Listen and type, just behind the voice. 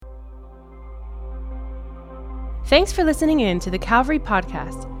Thanks for listening in to the Calvary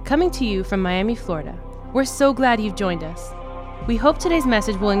Podcast, coming to you from Miami, Florida. We're so glad you've joined us. We hope today's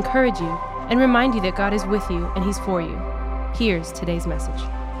message will encourage you and remind you that God is with you and He's for you. Here's today's message.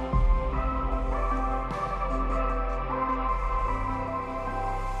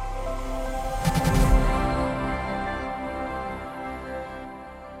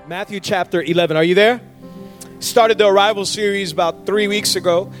 Matthew chapter 11. Are you there? Started the Arrival series about 3 weeks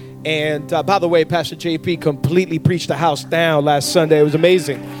ago. And by the way, Pastor JP completely preached the house down last Sunday. It was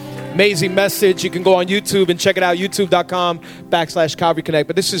amazing. Amazing message. You can go on YouTube and check it out, youtube.com/Calvary Connect.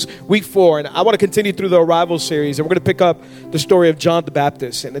 But this is week 4, and I want to continue through the Arrival series. And we're going to pick up the story of John the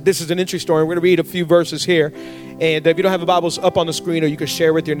Baptist. And this is an interesting story. We're going to read a few verses here. And if you don't have the Bibles up on the screen, or you can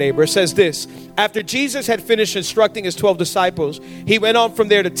share with your neighbor. It says this: after Jesus had finished instructing his 12 disciples, he went on from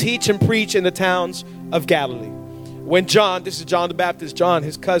there to teach and preach in the towns of Galilee. When John, this is John the Baptist, John,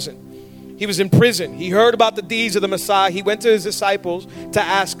 his cousin, he was in prison. He heard about the deeds of the Messiah. He went to his disciples to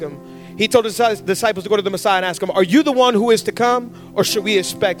ask him. He told his disciples to go to the Messiah and ask him, are you the one who is to come, or should we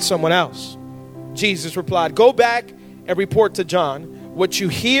expect someone else? Jesus replied, go back and report to John what you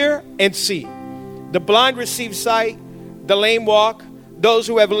hear and see. The blind receive sight, the lame walk, those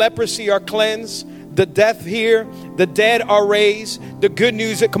who have leprosy are cleansed, the deaf hear, the dead are raised. The good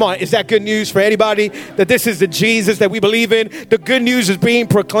news, come on, is that good news for anybody? That this is the Jesus that we believe in? The good news is being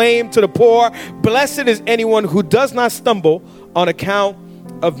proclaimed to the poor. Blessed is anyone who does not stumble on account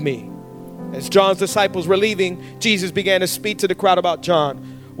of me. As John's disciples were leaving, Jesus began to speak to the crowd about John.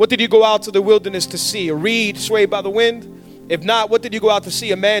 What did you go out to the wilderness to see? A reed swayed by the wind? If not, what did you go out to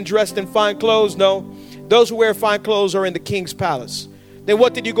see? A man dressed in fine clothes? No. Those who wear fine clothes are in the king's palace. Then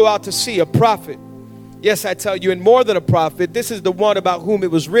what did you go out to see? A prophet? Yes, I tell you, and more than a prophet, this is the one about whom it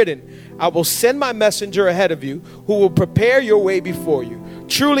was written, I will send my messenger ahead of you, who will prepare your way before you.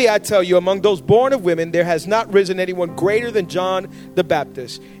 Truly, I tell you, among those born of women, there has not risen anyone greater than John the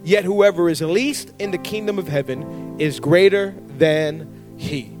Baptist. Yet whoever is least in the kingdom of heaven is greater than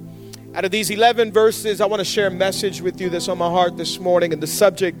he. Out of these 11 verses, I want to share a message with you that's on my heart this morning. And the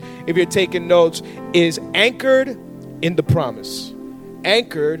subject, if you're taking notes, is anchored in the promise.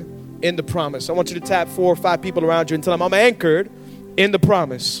 Anchored in the promise. I want you to tap 4 or 5 people around you and tell them, I'm anchored in the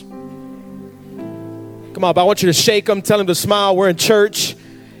promise. Come on, but I want you to shake them, tell them to smile. We're in church.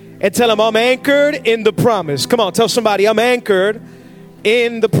 And tell them, I'm anchored in the promise. Come on, tell somebody, I'm anchored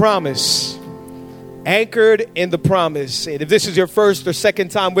in the promise. Anchored in the promise. And if this is your first or second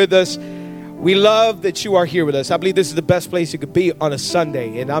time with us, we love that you are here with us. I believe this is the best place you could be on a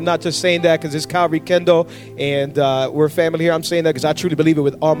Sunday. And I'm not just saying that because it's Calvary Kendall and we're family here. I'm saying that because I truly believe it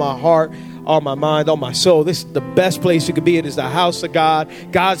with all my heart, all my mind, all my soul. This is the best place you could be. It is the house of God,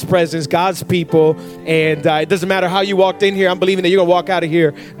 God's presence, God's people. And it doesn't matter how you walked in here. I'm believing that you're going to walk out of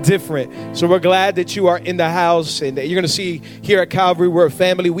here different. So we're glad that you are in the house. And you're going to see here at Calvary, we're a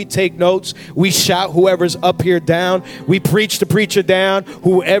family. We take notes. We shout whoever's up here down. We preach the preacher down,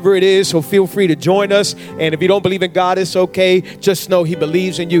 whoever it is. So feel free to join us. And if you don't believe in God, it's okay. Just know He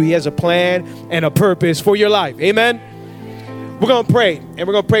believes in you. He has a plan and a purpose for your life. Amen. We're going to pray, and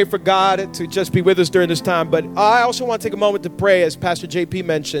we're going to pray for God to just be with us during this time. But I also want to take a moment to pray, as Pastor JP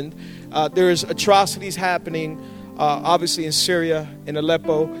mentioned. There's atrocities happening, obviously in Syria, in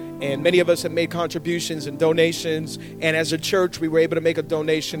Aleppo, and many of us have made contributions and donations. And as a church, we were able to make a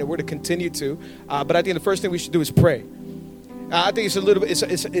donation, and we're to continue to. But I think the first thing we should do is pray. I think it's a little bit,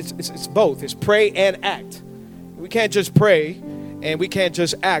 it's both. It's pray and act. We can't just pray. And we can't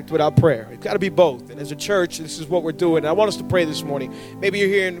just act without prayer. It's got to be both. And as a church, this is what we're doing. And I want us to pray this morning. Maybe you're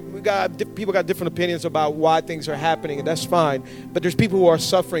here and people got different opinions about why things are happening, and that's fine. But there's people who are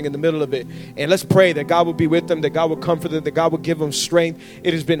suffering in the middle of it. And let's pray that God will be with them, that God will comfort them, that God will give them strength.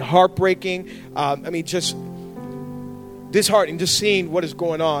 It has been heartbreaking. Just disheartening just seeing what is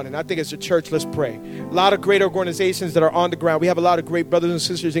going on. And I think as a church, let's pray. A lot of great organizations that are on the ground. We have a lot of great brothers and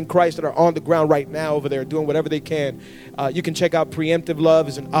sisters in Christ that are on the ground right now over there doing whatever they can. You can check out Preemptive Love.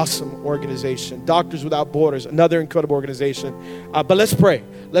 Is an awesome organization. Doctors Without Borders, another incredible organization. But let's pray.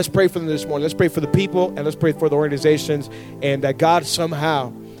 Let's pray for them this morning. Let's pray for the people, and let's pray for the organizations, and that God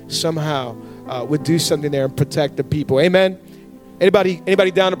somehow would do something there and protect the people. Amen.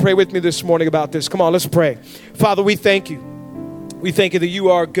 Anybody down to pray with me this morning about this? Come on, let's pray. Father, we thank you. We thank you that you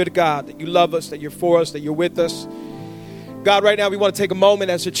are a good God, that you love us, that you're for us, that you're with us. God, right now we want to take a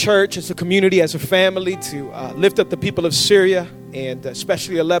moment as a church, as a community, as a family to lift up the people of Syria and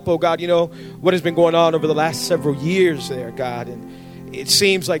especially Aleppo. God, you know what has been going on over the last several years there, God. And it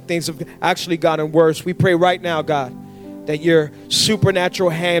seems like things have actually gotten worse. We pray right now, God, that your supernatural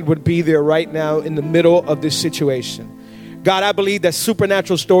hand would be there right now in the middle of this situation. God, I believe that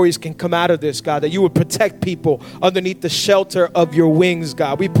supernatural stories can come out of this, God, that you would protect people underneath the shelter of your wings,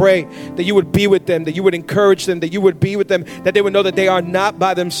 God. We pray that you would be with them, that you would encourage them, that you would be with them, that they would know that they are not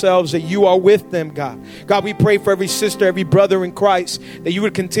by themselves, that you are with them, God. God, we pray for every sister, every brother in Christ, that you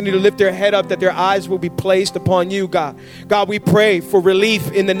would continue to lift their head up, that their eyes will be placed upon you, God. God, we pray for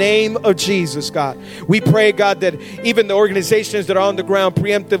relief in the name of Jesus, God. We pray, God, that even the organizations that are on the ground,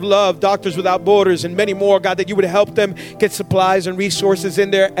 Preemptive Love, Doctors Without Borders, and many more, God, that you would help them get supplies and resources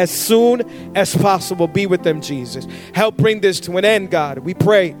in there as soon as possible. Be with them, Jesus. Help bring this to an end, God. We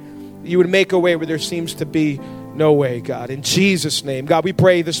pray that you would make a way where there seems to be no way, God. In Jesus' name, God, we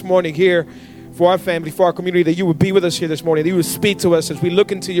pray this morning here for our family, for our community, that you would be with us here this morning, that you would speak to us as we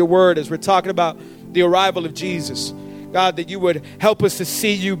look into your word, as we're talking about the arrival of Jesus. God, that you would help us to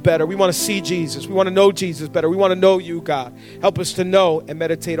see you better. We want to see Jesus. We want to know Jesus better. We want to know you, God. Help us to know and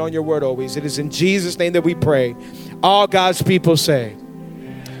meditate on your word always. It is in Jesus' name that we pray. All God's people say.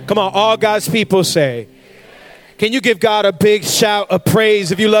 Come on, all God's people say. Can you give God a big shout of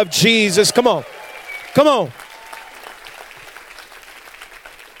praise if you love Jesus? Come on. Come on.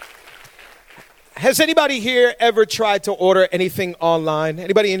 Has anybody here ever tried to order anything online?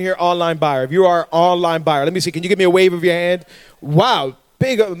 Anybody in here online buyer? If you are an online buyer, let me see. Can you give me a wave of your hand? Wow,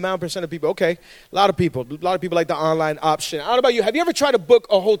 big percent of people. Okay, a lot of people like the online option. I don't know about you. Have you ever tried to book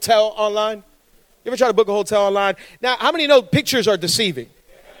a hotel online? You ever tried to book a hotel online? Now, how many know pictures are deceiving?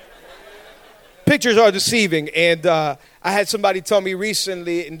 Pictures are deceiving. And I had somebody tell me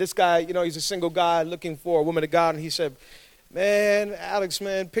recently, and this guy, you know, he's a single guy looking for a woman of God, and he said, man, Alex,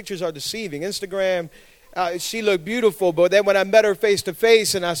 man, pictures are deceiving. Instagram, she looked beautiful, but then when I met her face to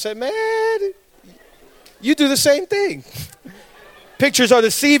face and I said, man, you do the same thing. Pictures are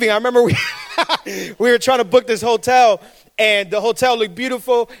deceiving. I remember we were trying to book this hotel, and the hotel looked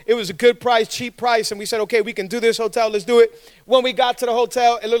beautiful. It was a good price, cheap price, and we said, okay, we can do this hotel. Let's do it. When we got to the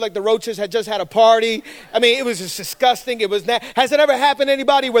hotel, it looked like the roaches had just had a party. I mean, it was just disgusting. It was Has it ever happened to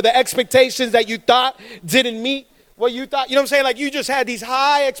anybody where the expectations that you thought didn't meet what you thought? You know what I'm saying? Like, you just had these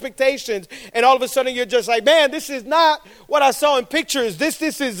high expectations, and all of a sudden you're just like, man, this is not what I saw in pictures. This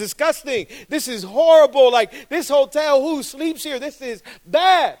is disgusting. This is horrible. Like, this hotel, who sleeps here? This is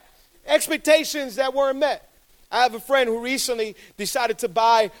bad. Expectations that weren't met. I have a friend who recently decided to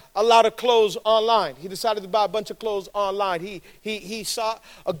buy a lot of clothes online. He decided to buy a bunch of clothes online. He saw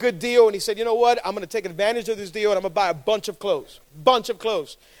a good deal, and he said, you know what? I'm going to take advantage of this deal, and I'm going to buy a bunch of clothes. Bunch of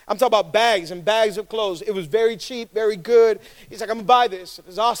clothes. I'm talking about bags and bags of clothes. It was very cheap, very good. He's like, I'm going to buy this. It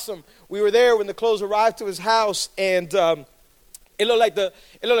was awesome. We were there when the clothes arrived to his house, and it looked like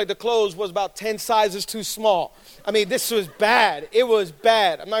the clothes was about 10 sizes too small. I mean, this was bad. It was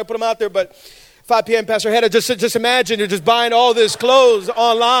bad. I'm not going to put them out there, but 5 p.m., Pastor Hedda, just imagine you're just buying all this clothes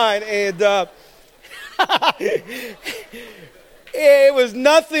online, and it was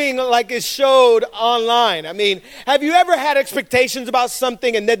nothing like it showed online. I mean, have you ever had expectations about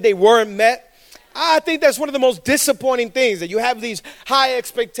something and then they weren't met? I think that's one of the most disappointing things, that you have these high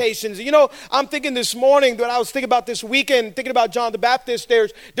expectations. You know, I'm thinking this morning, when I was thinking about this weekend, thinking about John the Baptist,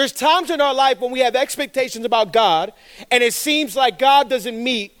 there's times in our life when we have expectations about God, and it seems like God doesn't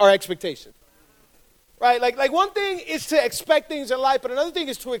meet our expectations. Right? Like one thing is to expect things in life, but another thing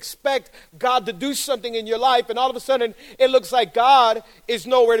is to expect God to do something in your life, and all of a sudden it looks like God is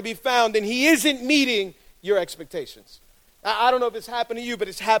nowhere to be found, and he isn't meeting your expectations. I don't know if it's happened to you, but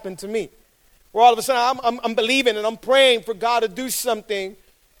it's happened to me. Where all of a sudden I'm believing and I'm praying for God to do something,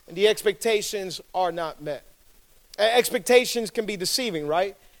 and the expectations are not met. Expectations can be deceiving,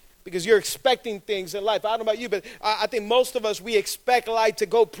 right? Because you're expecting things in life. I don't know about you, but I think most of us, we expect life to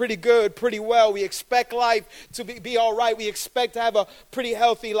go pretty good, pretty well. We expect life to be all right. We expect to have a pretty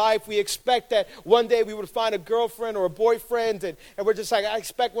healthy life. We expect that one day we would find a girlfriend or a boyfriend, and we're just like, I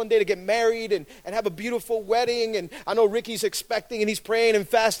expect one day to get married and have a beautiful wedding. And I know Ricky's expecting, and he's praying and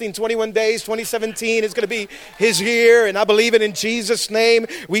fasting 21 days. 2017 is going to be his year, and I believe it in Jesus' name.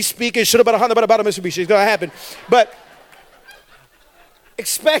 We speak it. Should have been 100 about a Mitsubishi. It's going to happen. But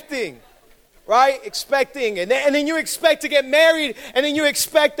expecting, right? Expecting. And then you expect to get married, and then you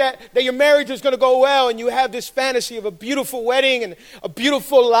expect that your marriage is going to go well, and you have this fantasy of a beautiful wedding and a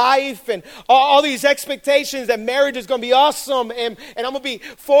beautiful life and all these expectations that marriage is going to be awesome, and I'm going to be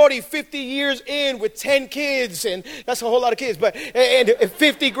 40, 50 years in with 10 kids, and that's a whole lot of kids, but and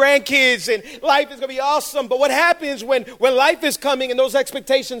 50 grandkids, and life is going to be awesome. But what happens when life is coming and those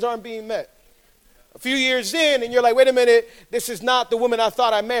expectations aren't being met? A few years in, and you're like, wait a minute, this is not the woman I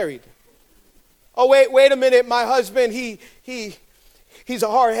thought I married. Oh, wait a minute, my husband, he's a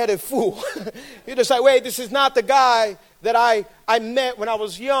hard-headed fool. You're just like, wait, this is not the guy that I met when I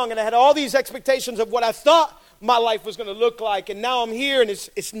was young, and I had all these expectations of what I thought my life was going to look like. And now I'm here and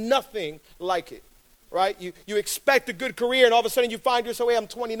it's nothing like it. Right? You expect a good career and all of a sudden you find yourself, hey, I'm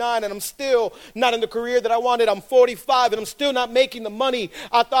 29 and I'm still not in the career that I wanted. I'm 45 and I'm still not making the money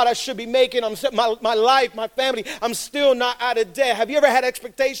I thought I should be making. My life, my family, I'm still not out of debt. Have you ever had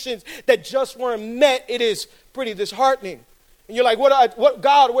expectations that just weren't met? It is pretty disheartening. And you're like, what,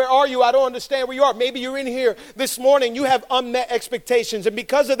 God, where are you? I don't understand where you are. Maybe you're in here this morning. You have unmet expectations. And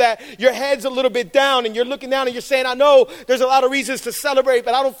because of that, your head's a little bit down and you're looking down and you're saying, I know there's a lot of reasons to celebrate,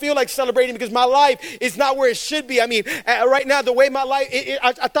 but I don't feel like celebrating because my life is not where it should be. I mean, right now, the way my life,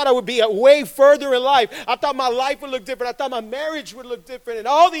 I thought I would be way further in life. I thought my life would look different. I thought my marriage would look different. And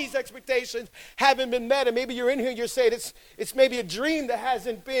all these expectations haven't been met. And maybe you're in here and you're saying it's maybe a dream that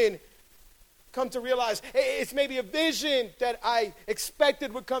hasn't been come to realize. It's maybe a vision that I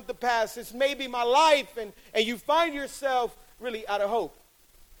expected would come to pass. It's maybe my life, and you find yourself really out of hope.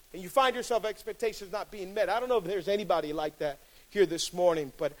 And you find yourself expectations not being met. I don't know if there's anybody like that here this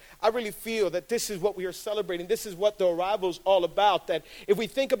morning, but I really feel that this is what we are celebrating. This is what the arrival is all about. That if we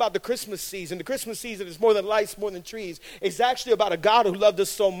think about the Christmas season is more than lights, more than trees. It's actually about a God who loved us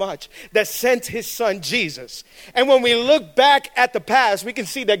so much that sent his son Jesus. And when we look back at the past, we can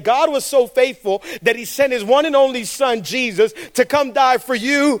see that God was so faithful that he sent his one and only son Jesus to come die for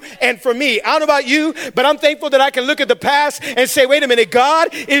you and for me. I don't know about you, but I'm thankful that I can look at the past and say, wait a minute,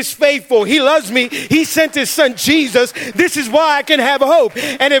 God is faithful. He loves me. He sent his son Jesus. This is why I can have hope.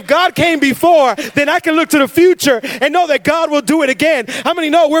 And if God came before, then I can look to the future and know that God will do it again. How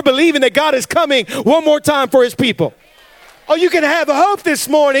many know we're believing that God is coming one more time for his people? Oh, you can have hope this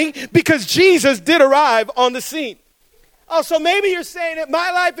morning because Jesus did arrive on the scene. Oh, so maybe you're saying that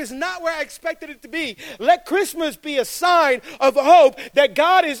my life is not where I expected it to be. Let Christmas be a sign of hope that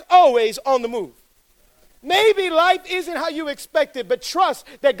God is always on the move. Maybe life isn't how you expected, but trust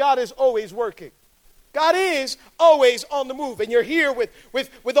that God is always working. God is always on the move. And you're here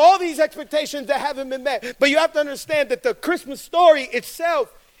with all these expectations that haven't been met. But you have to understand that the Christmas story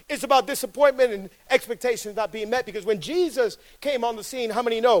itself is about disappointment and expectations not being met. Because when Jesus came on the scene, how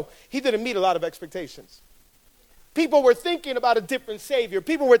many know he didn't meet a lot of expectations? People were thinking about a different Savior.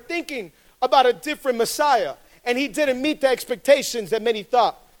 People were thinking about a different Messiah. And he didn't meet the expectations that many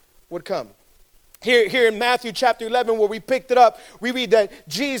thought would come. Here in Matthew chapter 11, where we picked it up, we read that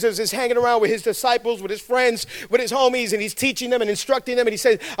Jesus is hanging around with his disciples, with his friends, with his homies, and he's teaching them and instructing them. And he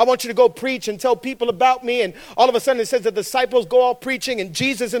says, I want you to go preach and tell people about me. And all of a sudden it says the disciples go off preaching and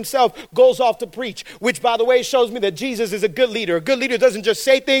Jesus himself goes off to preach, which, by the way, shows me that Jesus is a good leader. A good leader doesn't just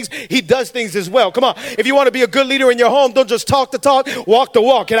say things, he does things as well. Come on. If you want to be a good leader in your home, don't just talk the talk, walk the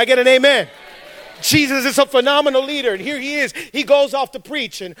walk. Can I get an amen? Jesus is a phenomenal leader, and here he is. He goes off to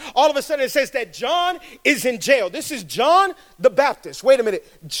preach, and all of a sudden it says that John is in jail. This is John the Baptist. Wait a minute.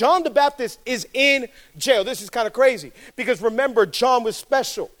 John the Baptist is in jail. This is kind of crazy, because remember, John was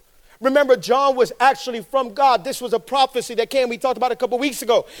special. Remember, John was actually from God. This was a prophecy that came. We talked about it a couple weeks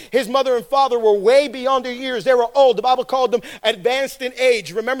ago. His mother and father were way beyond their years. They were old. The Bible called them advanced in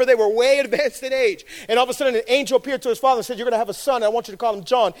age. Remember, they were way advanced in age. And all of a sudden, an angel appeared to his father and said, you're going to have a son. And I want you to call him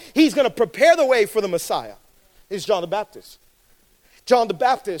John. He's going to prepare the way for the Messiah. It's John the Baptist. John the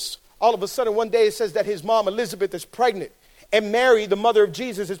Baptist, all of a sudden, one day it says that his mom, Elizabeth, is pregnant. And Mary, the mother of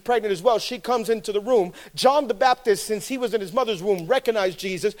Jesus, is pregnant as well. She comes into the room. John the Baptist, since he was in his mother's womb, recognized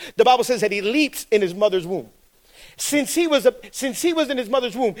Jesus. The Bible says that he leaps in his mother's womb. Since he was in his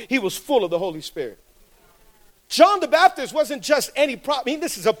mother's womb, he was full of the Holy Spirit. John the Baptist wasn't just any prophet. I mean,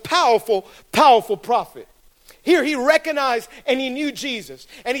 this is a powerful, powerful prophet. Here he recognized and he knew Jesus.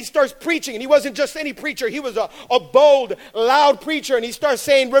 And he starts preaching. And he wasn't just any preacher. He was a bold, loud preacher. And he starts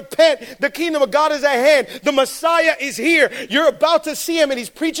saying, repent, the kingdom of God is at hand. The Messiah is here. You're about to see him. And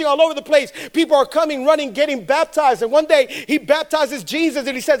he's preaching all over the place. People are coming, running, getting baptized. And one day he baptizes Jesus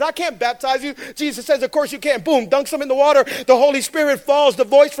and he says, I can't baptize you. Jesus says, of course you can. Boom, dunks him in the water. The Holy Spirit falls. The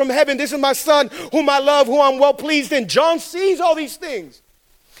voice from heaven, this is my son whom I love, whom I'm well pleased in. John sees all these things.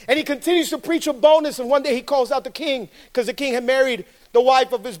 And he continues to preach with boldness. And one day he calls out the king, because the king had married the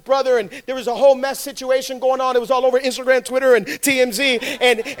wife of his brother. And there was a whole mess situation going on. It was all over Instagram, Twitter, and TMZ.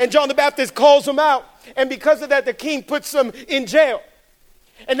 And John the Baptist calls him out. And because of that, the king puts him in jail.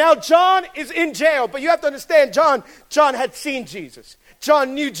 And now John is in jail. But you have to understand, John had seen Jesus.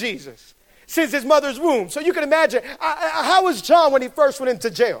 John knew Jesus since his mother's womb. So you can imagine, how was John when he first went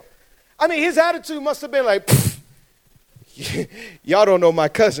into jail? I mean, his attitude must have been like, y'all don't know my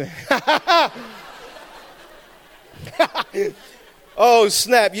cousin. Oh,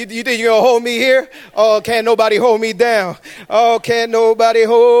 snap. You think you're going to hold me here? Oh, can't nobody hold me down. Oh, can't nobody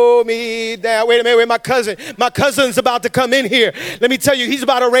hold me down. Wait a minute, my cousin. My cousin's about to come in here. Let me tell you, he's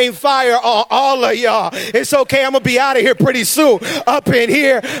about to rain fire on all of y'all. It's okay. I'm going to be out of here pretty soon. Up in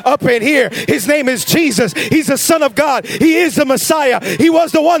here. His name is Jesus. He's the Son of God. He is the Messiah. He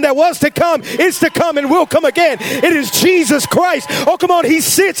was the one that was to come, is to come, and will come again. It is Jesus Christ. Oh, come on. He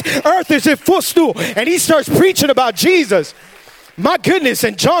sits, earth is his footstool, and he starts preaching about Jesus. My goodness,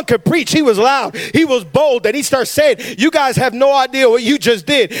 and John could preach. He was loud. He was bold. And he starts saying, you guys have no idea what you just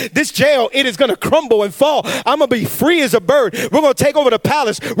did. This jail, it is going to crumble and fall. I'm going to be free as a bird. We're going to take over the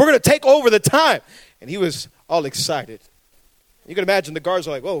palace. We're going to take over the time. And he was all excited. You can imagine the guards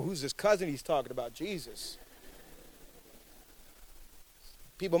are like, whoa, who's this cousin he's talking about? Jesus.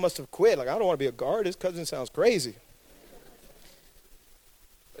 People must have quit. Like, I don't want to be a guard. This cousin sounds crazy.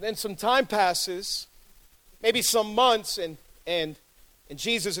 But then some time passes, maybe some months, and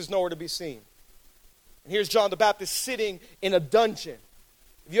Jesus is nowhere to be seen. And here's John the Baptist sitting in a dungeon.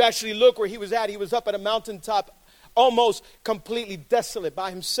 If you actually look where he was up at a mountaintop, almost completely desolate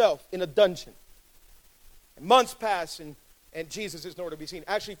by himself in a dungeon. And months pass, and Jesus is nowhere to be seen.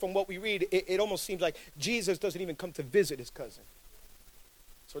 Actually, from what we read, it almost seems like Jesus doesn't even come to visit his cousin.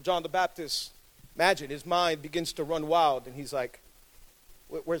 So John the Baptist, imagine, his mind begins to run wild, and he's like,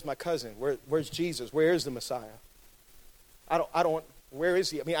 where's my cousin? Where's Jesus? Where is the Messiah? Where is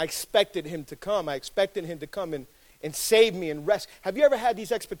he? I mean, I expected him to come. I expected him to come and save me and rest. Have you ever had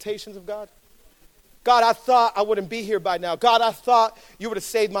these expectations of God? God, I thought I wouldn't be here by now. God, I thought you would have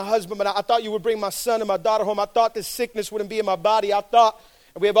saved my husband, but I thought you would bring my son and my daughter home. I thought this sickness wouldn't be in my body. And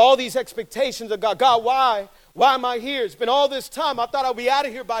we have all these expectations of God. God, why? Why am I here? It's been all this time. I thought I'd be out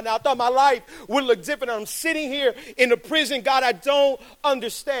of here by now. I thought my life would look different. I'm sitting here in a prison. God, I don't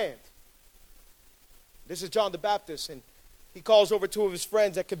understand. This is John the Baptist, and he calls over two of his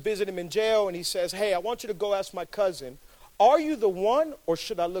friends that could visit him in jail, and he says, hey, I want you to go ask my cousin, are you the one, or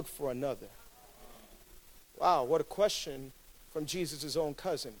should I look for another? Wow, what a question from Jesus' own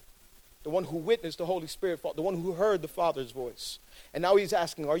cousin, the one who witnessed the Holy Spirit fall, the one who heard the Father's voice. And now he's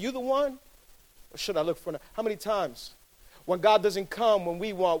asking, are you the one, or should I look for another? How many times when God doesn't come when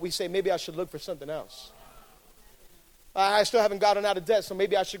we want, we say, maybe I should look for something else? I still haven't gotten out of debt, so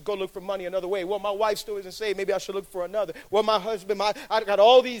maybe I should go look for money another way. Well, my wife still isn't saved. Maybe I should look for another. Well, my husband, I got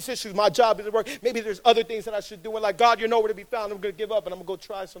all these issues. My job doesn't work. Maybe there's other things that I should do. And like, God, you're nowhere to be found. I'm going to give up, and I'm going to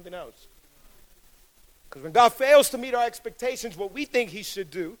go try something else. Because when God fails to meet our expectations, what we think he should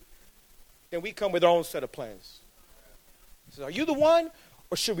do, then we come with our own set of plans. He says, are you the one,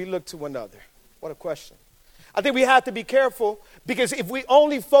 or should we look to another? What a question. I think we have to be careful, because if we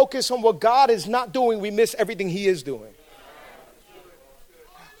only focus on what God is not doing, we miss everything he is doing.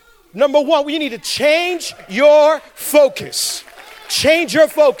 Number one, we need to change your focus. Change your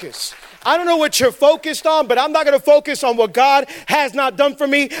focus. I don't know what you're focused on, but I'm not going to focus on what God has not done for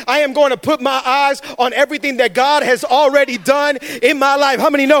me. I am going to put my eyes on everything that God has already done in my life.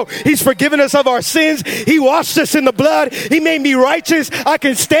 How many know he's forgiven us of our sins? He washed us in the blood. He made me righteous. I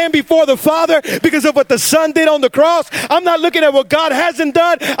can stand before the Father because of what the Son did on the cross. I'm not looking at what God hasn't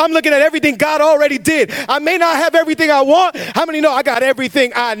done. I'm looking at everything God already did. I may not have everything I want. How many know I got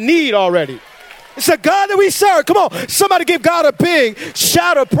everything I need already? It's a God that we serve. Come on, somebody give God a big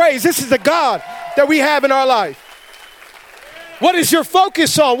shout of praise. This is the God that we have in our life. What is your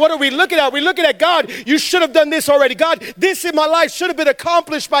focus on? What are we looking at? We're looking at God. You should have done this already. God, this in my life should have been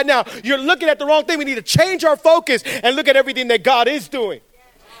accomplished by now. You're looking at the wrong thing. We need to change our focus and look at everything that God is doing.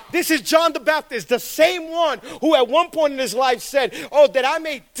 This is John the Baptist, the same one who at one point in his life said, oh, that I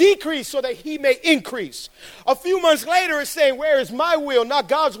may decrease so that he may increase. A few months later, is saying, where is my will, not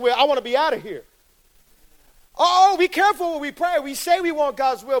God's will? I want to be out of here. Oh, be careful when we pray. We say we want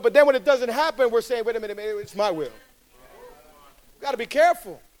God's will, but then when it doesn't happen, we're saying, wait a minute, it's my will. You got to be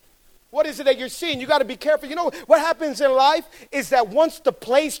careful. What is it that you're seeing? You got to be careful. You know what happens in life is that once the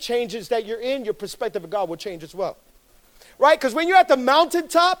place changes that you're in, your perspective of God will change as well. Right? Because when you're at the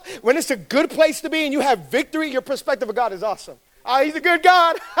mountaintop, when it's a good place to be and you have victory, your perspective of God is awesome. Oh, he's a good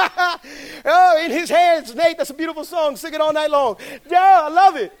God. Oh, in his hands, Nate, that's a beautiful song. Sing it all night long. Yeah, I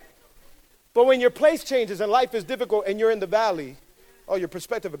love it. But when your place changes and life is difficult and you're in the valley, oh, your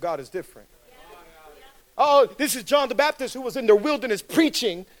perspective of God is different. Oh, this is John the Baptist who was in the wilderness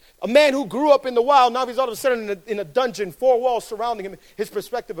preaching, a man who grew up in the wild. Now he's all of a sudden in a dungeon, 4 walls surrounding him. His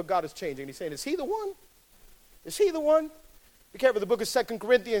perspective of God is changing. He's saying, is he the one? Is he the one? Be careful. The book of 2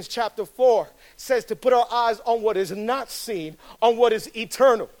 Corinthians chapter 4 says to put our eyes on what is not seen, on what is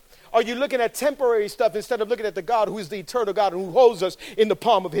eternal. Are you looking at temporary stuff instead of looking at the God who is the eternal God and who holds us in the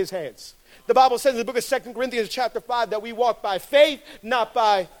palm of his hands? The Bible says in the book of 2 Corinthians chapter 5 that we walk by faith, not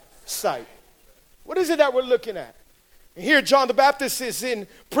by sight. What is it that we're looking at? And here John the Baptist is in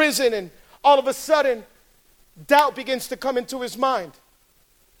prison, and all of a sudden, doubt begins to come into his mind.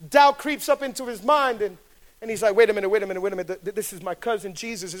 Doubt creeps up into his mind, and he's like, wait a minute. This is my cousin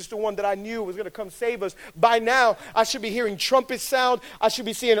Jesus. This is the one that I knew was going to come save us. By now, I should be hearing trumpets sound. I should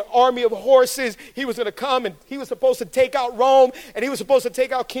be seeing an army of horses. He was going to come, and he was supposed to take out Rome, and he was supposed to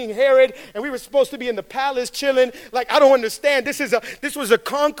take out King Herod, and we were supposed to be in the palace chilling. Like, I don't understand. This was a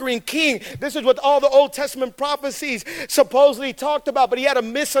conquering king. This is what all the Old Testament prophecies supposedly talked about, but he had a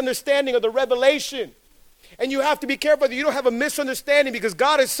misunderstanding of the revelation. And you have to be careful that you don't have a misunderstanding, because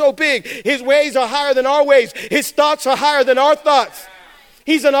God is so big. His ways are higher than our ways. His thoughts are higher than our thoughts.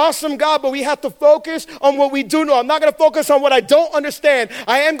 He's an awesome God, but we have to focus on what we do know. I'm not going to focus on what I don't understand.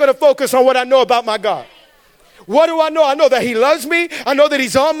 I am going to focus on what I know about my God. What do I know? I know that he loves me. I know that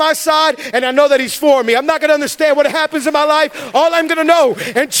he's on my side, and I know that he's for me. I'm not going to understand what happens in my life. All I'm going to know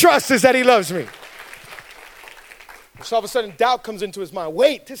and trust is that he loves me. So all of a sudden, doubt comes into his mind.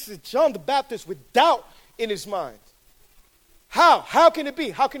 Wait, this is John the Baptist with doubt in his mind. How? How can it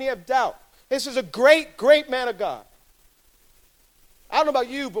be? How can he have doubt? This is a great, great man of God. I don't know about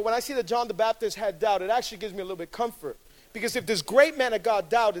you, but when I see that John the Baptist had doubt, it actually gives me a little bit of comfort. Because if this great man of God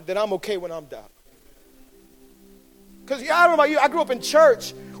doubted, then I'm okay when I'm doubting. Because I don't know about you, I grew up in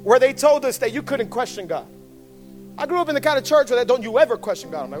church where they told us that you couldn't question God. I grew up in the kind of church where don't you ever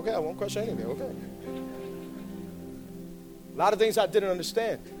question God. I'm like, okay, I won't question anything, okay. A lot of things I didn't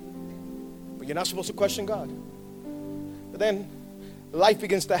understand. But you're not supposed to question God. But then life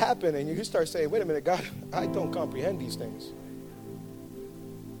begins to happen, and you start saying, wait a minute, God, I don't comprehend these things.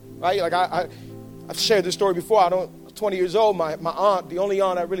 Right? Like I've shared this story before. 20 years old, my aunt, the only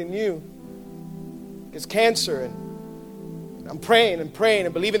aunt I really knew, gets cancer, and I'm praying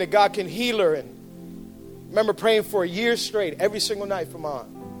and believing that God can heal her. And I remember praying for a year straight, every single night for my aunt.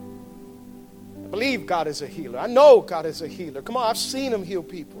 I believe God is a healer. I know God is a healer. Come on, I've seen him heal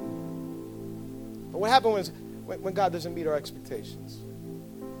people. But what happens when God doesn't meet our expectations?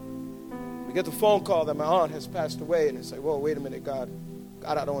 We get the phone call that my aunt has passed away, and it's like, whoa, wait a minute, God,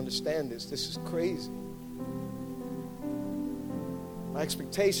 I don't understand this. This is crazy. My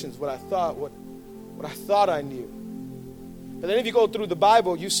expectations, what I thought I knew. But then if you go through the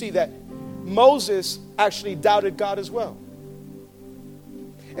Bible, you see that Moses actually doubted God as well.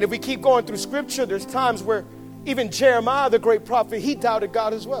 And if we keep going through Scripture, there's times where even Jeremiah, the great prophet, he doubted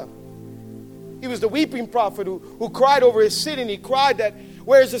God as well. He was the weeping prophet who cried over his city, and he cried that,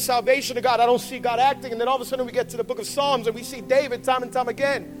 where's the salvation of God? I don't see God acting. And then all of a sudden we get to the book of Psalms, and we see David time and time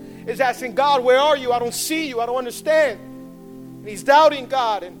again is asking God, where are you? I don't see you. I don't understand. And he's doubting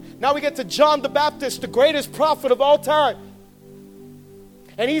God. And now we get to John the Baptist, the greatest prophet of all time.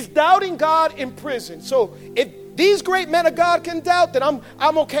 And he's doubting God in prison. So if these great men of God can doubt, then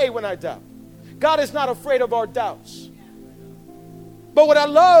I'm okay when I doubt. God is not afraid of our doubts. But what I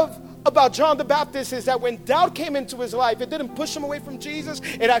love about John the Baptist is that when doubt came into his life, it didn't push him away from Jesus.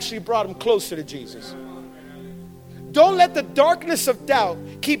 It actually brought him closer to Jesus. Don't let the darkness of doubt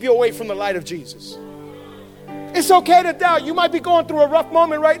keep you away from the light of Jesus. It's okay to doubt. You might be going through a rough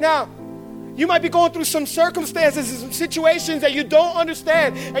moment right now. You might be going through some circumstances and some situations that you don't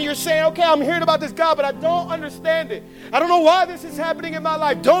understand. And you're saying, okay, I'm hearing about this God, but I don't understand it. I don't know why this is happening in my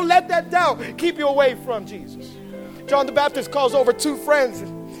life. Don't let that doubt keep you away from Jesus. John the Baptist calls over two friends.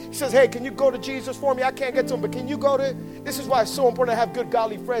 He says, hey, can you go to Jesus for me? I can't get to him, but can you go to? This is why it's so important to have good,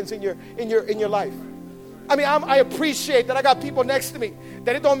 godly friends in your life. I mean, I appreciate that I got people next to me,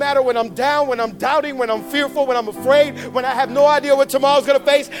 that it don't matter when I'm down, when I'm doubting, when I'm fearful, when I'm afraid, when I have no idea what tomorrow's going to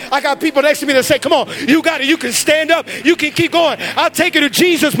face. I got people next to me that say, come on, you got it. You can stand up. You can keep going. I'll take you to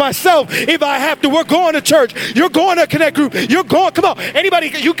Jesus myself if I have to. We're going to church. You're going to a connect group. You're going. Come on.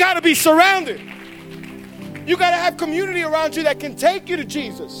 Anybody, you got to be surrounded. You got to have community around you that can take you to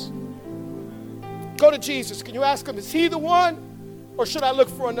Jesus. Go to Jesus. Can you ask him, is he the one, or should I look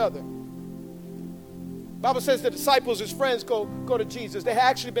for another? The Bible says the disciples, his friends, go to Jesus. They had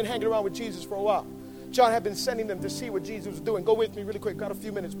actually been hanging around with Jesus for a while. John had been sending them to see what Jesus was doing. Go with me really quick. Got a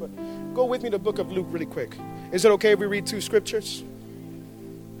few minutes, but go with me to the book of Luke really quick. Is it okay if we read 2 scriptures?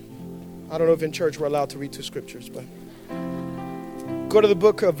 I don't know if in church we're allowed to read 2 scriptures, but go to the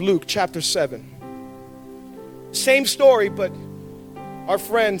book of Luke, chapter 7. Same story, but our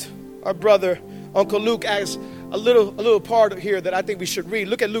friend, our brother, Uncle Luke adds a little part here that I think we should read.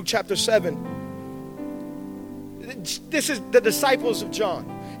 Look at Luke chapter 7. This is the disciples of John.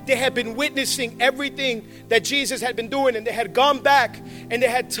 they had been witnessing everything that Jesus had been doing, and they had gone back and they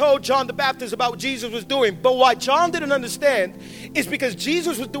had told John the Baptist about what Jesus was doing. But why John didn't understand is because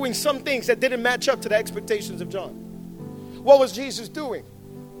Jesus was doing some things that didn't match up to the expectations of John. What was Jesus doing?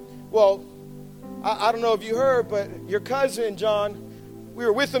 Well, I don't know if you heard, but your cousin, John, we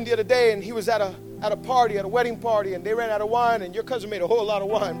were with him the other day, and he was at a party, at a wedding party, and they ran out of wine, and your cousin made a whole lot of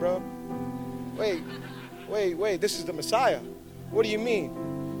wine, bro. Wait, this is the Messiah. What do you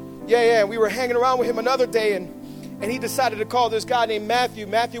mean? Yeah, and we were hanging around with him another day, and he decided to call this guy named Matthew.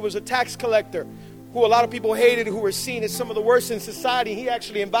 Matthew was a tax collector who a lot of people hated, who were seen as some of the worst in society. He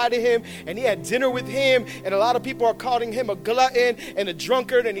actually invited him, and he had dinner with him, and a lot of people are calling him a glutton and a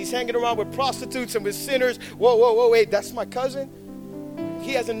drunkard, and he's hanging around with prostitutes and with sinners. Whoa, wait, that's my cousin?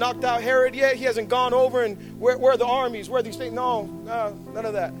 He hasn't knocked out Herod yet? He hasn't gone over and where are the armies? Where are these things? No, none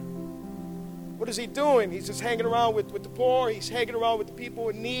of that. What is he doing? He's just hanging around with the poor. He's hanging around with the people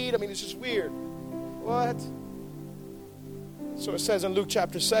in need. I mean, it's just weird. What? So it says in Luke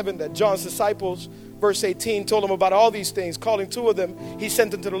chapter 7 that John's disciples, verse 18, told him about all these things. Calling two of them, he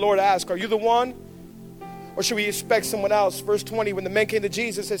sent them to the Lord to ask, are you the one? Or should we expect someone else? Verse 20, when the men came to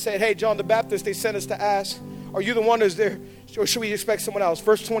Jesus, they said, hey, John the Baptist, they sent us to ask, are you the one who's there? Or should we expect someone else?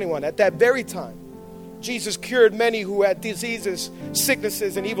 Verse 21, at that very time, Jesus cured many who had diseases,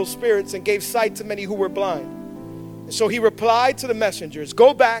 sicknesses, and evil spirits, and gave sight to many who were blind. And so he replied to the messengers,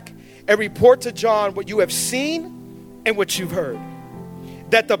 go back and report to John what you have seen and what you've heard.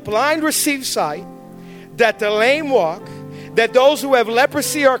 That the blind receive sight, that the lame walk, that those who have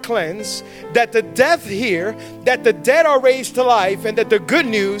leprosy are cleansed, that the deaf hear, that the dead are raised to life, and that the good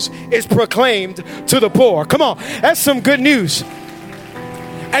news is proclaimed to the poor. Come on, that's some good news.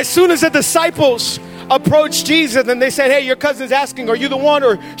 As soon as the disciples approached Jesus and they said, hey, your cousin's asking, are you the one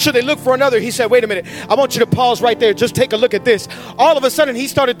or should they look for another? He said, wait a minute, I want you to pause right there. Just take a look at this. All of a sudden, he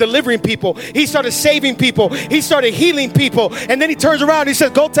started delivering people. He started saving people. He started healing people. And then he turns around and he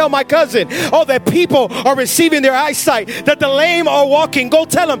says, go tell my cousin, that people are receiving their eyesight, that the lame are walking. Go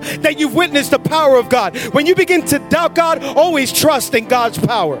tell them that you've witnessed the power of God. When you begin to doubt God, always trust in God's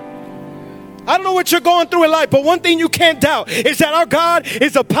power. I don't know what you're going through in life, but one thing you can't doubt is that our God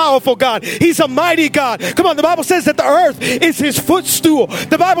is a powerful God. He's a mighty God. Come on, the Bible says that the earth is his footstool.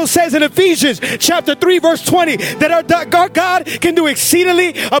 The Bible says in Ephesians chapter 3, verse 20, that our God can do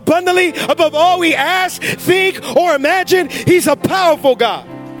exceedingly, abundantly, above all we ask, think, or imagine. He's a powerful God.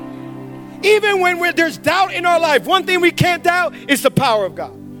 Even when there's doubt in our life, one thing we can't doubt is the power of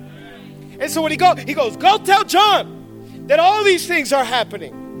God. And so when he goes, go tell John that all these things are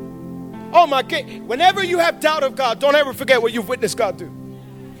happening. Oh my God, whenever you have doubt of God, don't ever forget what you've witnessed God do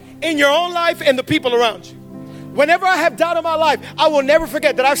in your own life and the people around you. Whenever I have doubt in my life, I will never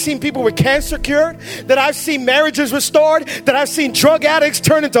forget that I've seen people with cancer cured, that I've seen marriages restored, that I've seen drug addicts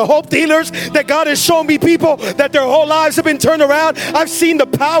turn into hope dealers, that God has shown me people that their whole lives have been turned around. I've seen the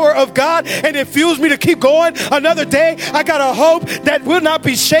power of God, and it fuels me to keep going another day. I got a hope that will not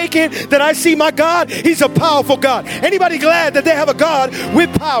be shaken, that I see my God. He's a powerful God. Anybody glad that they have a God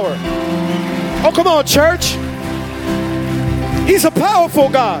with power? Oh, come on, church. He's a powerful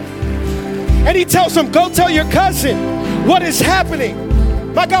God. And he tells them, go tell your cousin what is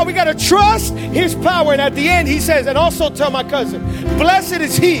happening. My God, we got to trust his power. And at the end, he says, and also tell my cousin, blessed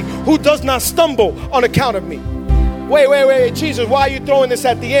is he who does not stumble on account of me. Wait, Jesus, why are you throwing this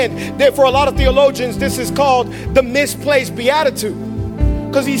at the end? For a lot of theologians, this is called the misplaced beatitude.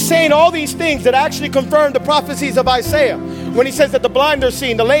 Because he's saying all these things that actually confirm the prophecies of Isaiah. When he says that the blind are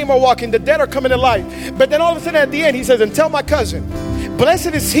seeing, the lame are walking, the dead are coming to life. But then all of a sudden at the end, he says, and tell my cousin, blessed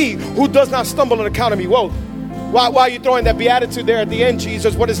is he who does not stumble on account of me. Whoa, why are you throwing that beatitude there at the end,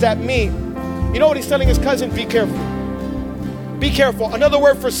 Jesus? What does that mean? You know what he's telling his cousin? Be careful. Be careful. Another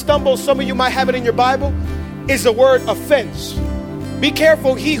word for stumble, some of you might have it in your Bible, is the word offense. Be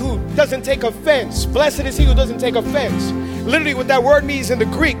careful, he who doesn't take offense. Blessed is he who doesn't take offense. Literally what that word means in the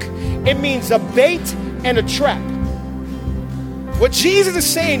Greek, it means a bait and a trap. What Jesus is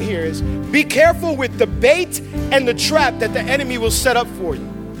saying here is, be careful with the bait and the trap that the enemy will set up for you.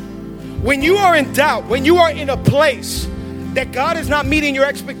 When you are in doubt, when you are in a place that God is not meeting your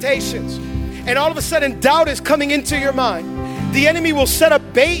expectations, and all of a sudden doubt is coming into your mind, the enemy will set up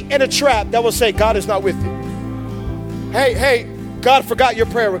bait and a trap that will say, God is not with you. Hey, God forgot your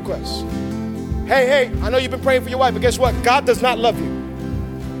prayer request. Hey, I know you've been praying for your wife, but guess what? God does not love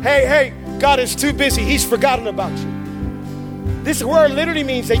you. Hey, God is too busy. He's forgotten about you. This word literally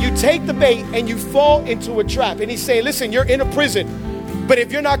means that you take the bait and you fall into a trap. And he's saying, listen, you're in a prison, but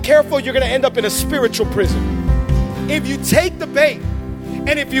if you're not careful, you're going to end up in a spiritual prison. If you take the bait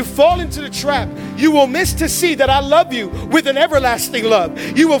And if you fall into the trap, you will miss to see that I love you with an everlasting love.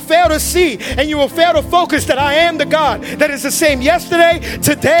 You will fail to see and you will fail to focus that I am the God that is the same yesterday,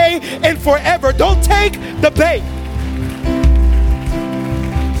 today, and forever. Don't take the bait.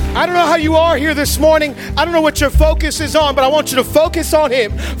 I don't know how you are here this morning. I don't know what your focus is on, but I want you to focus on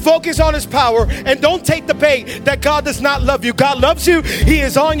Him, focus on His power, and don't take the bait that God does not love you. God loves you. He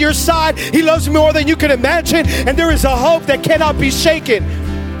is on your side. He loves you more than you can imagine, and there is a hope that cannot be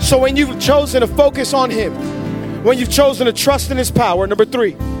shaken. So when you've chosen to focus on Him, when you've chosen to trust in His power, number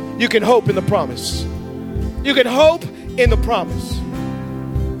 3, you can hope in the promise. You can hope in the promise.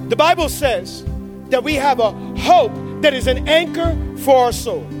 The Bible says that we have a hope that is an anchor for our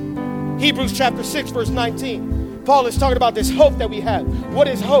soul. Hebrews chapter 6, verse 19. Paul is talking about this hope that we have. What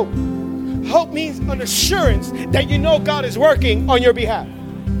is hope? Hope means an assurance that you know God is working on your behalf.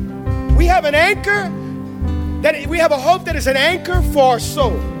 We have an anchor, we have a hope that is an anchor for our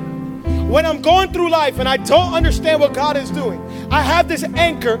soul. When I'm going through life and I don't understand what God is doing, I have this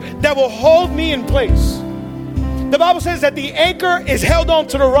anchor that will hold me in place. The Bible says that the anchor is held on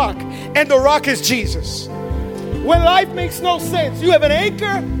to the rock, and the rock is Jesus. When life makes no sense, you have an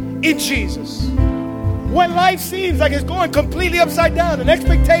anchor in Jesus. When life seems like it's going completely upside down and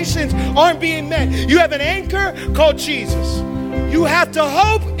expectations aren't being met, you have an anchor called Jesus. You have to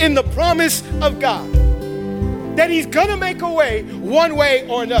hope in the promise of God that He's gonna make a way, one way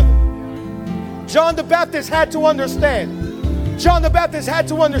or another. John the Baptist had to understand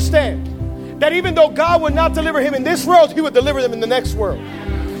that even though God would not deliver him in this world, He would deliver them in the next world.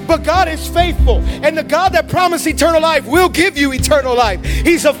 But God is faithful, and the God that promised eternal life will give you eternal life.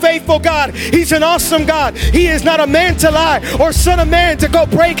 He's a faithful God. He's an awesome God. He is not a man to lie or son of man to go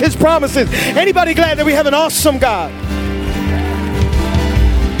break His promises. Anybody glad that we have an awesome God?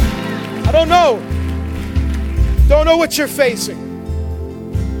 I don't know what you're facing.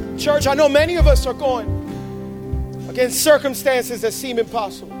 Church, I know many of us are going against circumstances that seem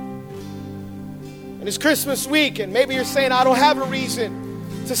impossible. And it's Christmas week, and maybe you're saying, I don't have a reason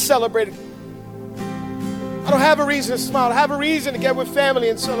to celebrate it. I don't have a reason to smile. I have a reason to get with family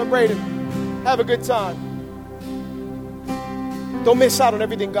and celebrate it. Have a good time. Don't miss out on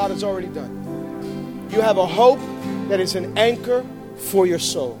everything God has already done. You have a hope that is an anchor for your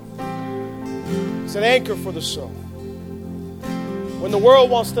soul. It's an anchor for the soul. When the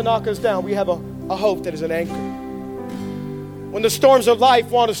world wants to knock us down, we have a hope that is an anchor. When the storms of life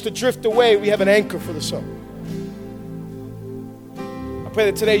want us to drift away, we have an anchor for the soul. I pray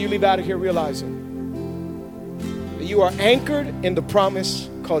that today you leave out of here realizing that you are anchored in the promise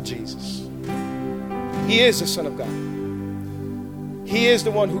called Jesus. He is the Son of God. He is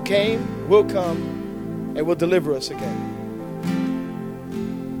the one who came, will come, and will deliver us again.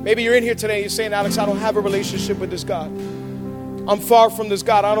 Maybe you're in here today and you're saying, Alex, I don't have a relationship with this God. I'm far from this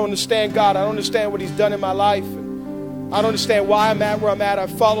God. I don't understand God. I don't understand what He's done in my life. I don't understand why I'm at where I'm at. I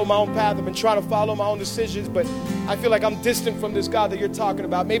follow my own path. I've been trying to follow my own decisions, but I feel like I'm distant from this God that you're talking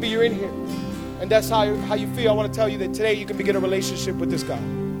about. Maybe you're in here, and that's how you feel. I want to tell you that today you can begin a relationship with this God.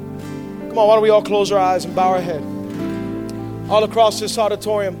 Come on, why don't we all close our eyes and bow our head? All across this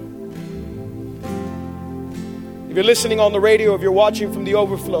auditorium. If you're listening on the radio, if you're watching from the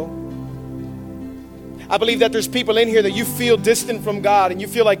overflow, I believe that there's people in here that you feel distant from God and you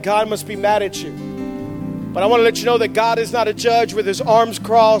feel like God must be mad at you. But I want to let you know that God is not a judge with His arms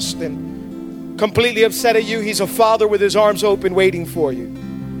crossed and completely upset at you. He's a Father with His arms open waiting for you.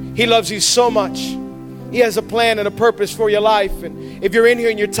 He loves you so much. He has a plan and a purpose for your life. And if you're in here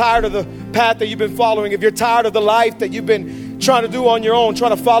and you're tired of the path that you've been following, if you're tired of the life that you've been trying to do on your own,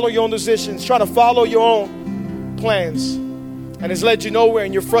 trying to follow your own decisions, trying to follow your own plans, and it's led you nowhere,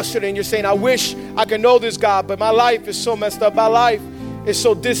 and you're frustrated and you're saying, I wish I could know this God, but my life is so messed up. My life is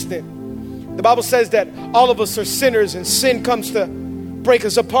so distant. The Bible says that all of us are sinners, and sin comes to break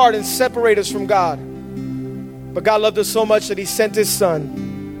us apart and separate us from God. But God loved us so much that He sent His Son.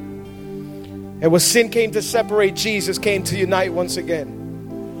 And when sin came to separate, Jesus came to unite once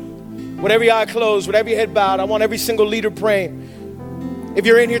again. With every eye closed, with every head bowed, I want every single leader praying. If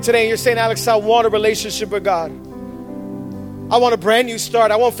you're in here today and you're saying, Alex, I want a relationship with God. I want a brand new start.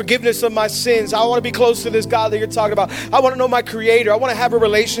 I want forgiveness of my sins. I want to be close to this God that you're talking about. I want to know my Creator. I want to have a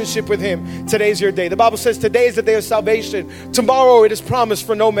relationship with Him. Today's your day. The Bible says today is the day of salvation. Tomorrow it is promised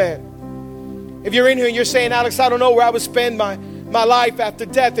for no man. If you're in here and you're saying, Alex, I don't know where I would spend my life after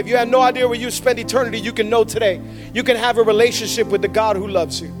death. If you have no idea where you spend eternity, you can know today. You can have a relationship with the God who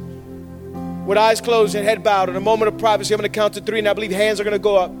loves you. With eyes closed and head bowed, in a moment of privacy, I'm going to count to 3, and I believe hands are going to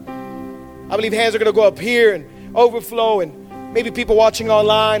go up. I believe hands are going to go up here and overflow, and maybe people watching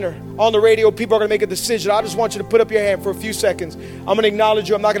online or on the radio, people are going to make a decision. I just want you to put up your hand for a few seconds. I'm going to acknowledge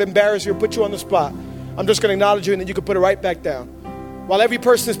you. I'm not going to embarrass you or put you on the spot. I'm just going to acknowledge you, and then you can put it right back down. While every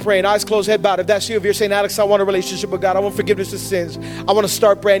person is praying, eyes closed, head bowed. If that's you, if you're saying, Alex, I want a relationship with God, I want forgiveness of sins, I want to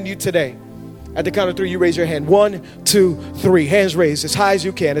start brand new today. At the count of 3, you raise your hand. 1, 2, 3. Hands raised as high as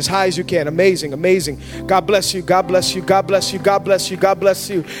you can, as high as you can. Amazing, amazing. God bless you, God bless you, God bless you, God bless you, God bless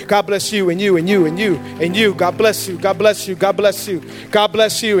you, God bless you, and you, and you, and you, and you. God bless you, God bless you, God bless you, God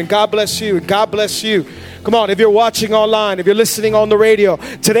bless you, and God bless you, and God bless you. Come on, if you're watching online, if you're listening on the radio,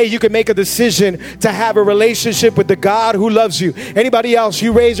 today you can make a decision to have a relationship with the God who loves you. Anybody else,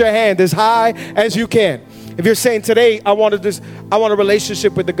 you raise your hand as high as you can. If you're saying today, I want a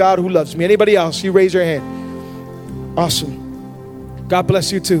relationship with the God who loves me. Anybody else, you raise your hand. Awesome. God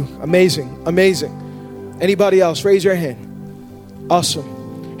bless you too. Amazing, amazing. Anybody else, raise your hand.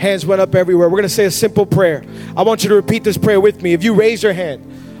 Awesome. Hands went up everywhere. We're going to say a simple prayer. I want you to repeat this prayer with me. If you raise your hand,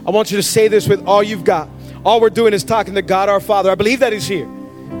 I want you to say this with all you've got. All we're doing is talking to God our Father. I believe that He's here.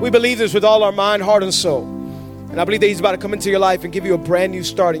 We believe this with all our mind, heart, and soul. And I believe that He's about to come into your life and give you a brand new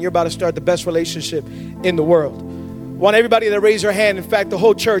start, and you're about to start the best relationship in the world. I want everybody to raise their hand. In fact, the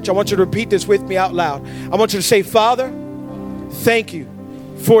whole church, I want you to repeat this with me out loud. I want you to say, Father, thank you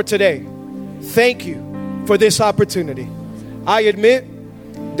for today. Thank you for this opportunity. I admit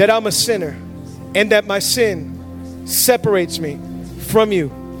that I'm a sinner and that my sin separates me from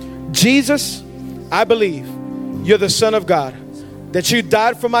you. Jesus, I believe you're the Son of God, that you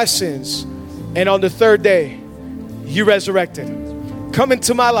died for my sins, and on the third day, you resurrected. Come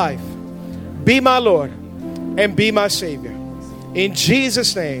into my life, be my Lord, and be my Savior. In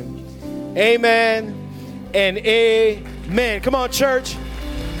Jesus' name, amen and amen. Come on, church.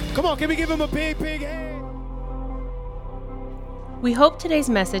 Come on, can we give Him a big, big hand? We hope today's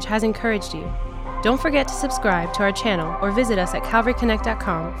message has encouraged you. Don't forget to subscribe to our channel or visit us at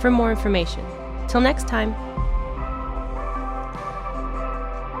calvaryconnect.com for more information. Till next time.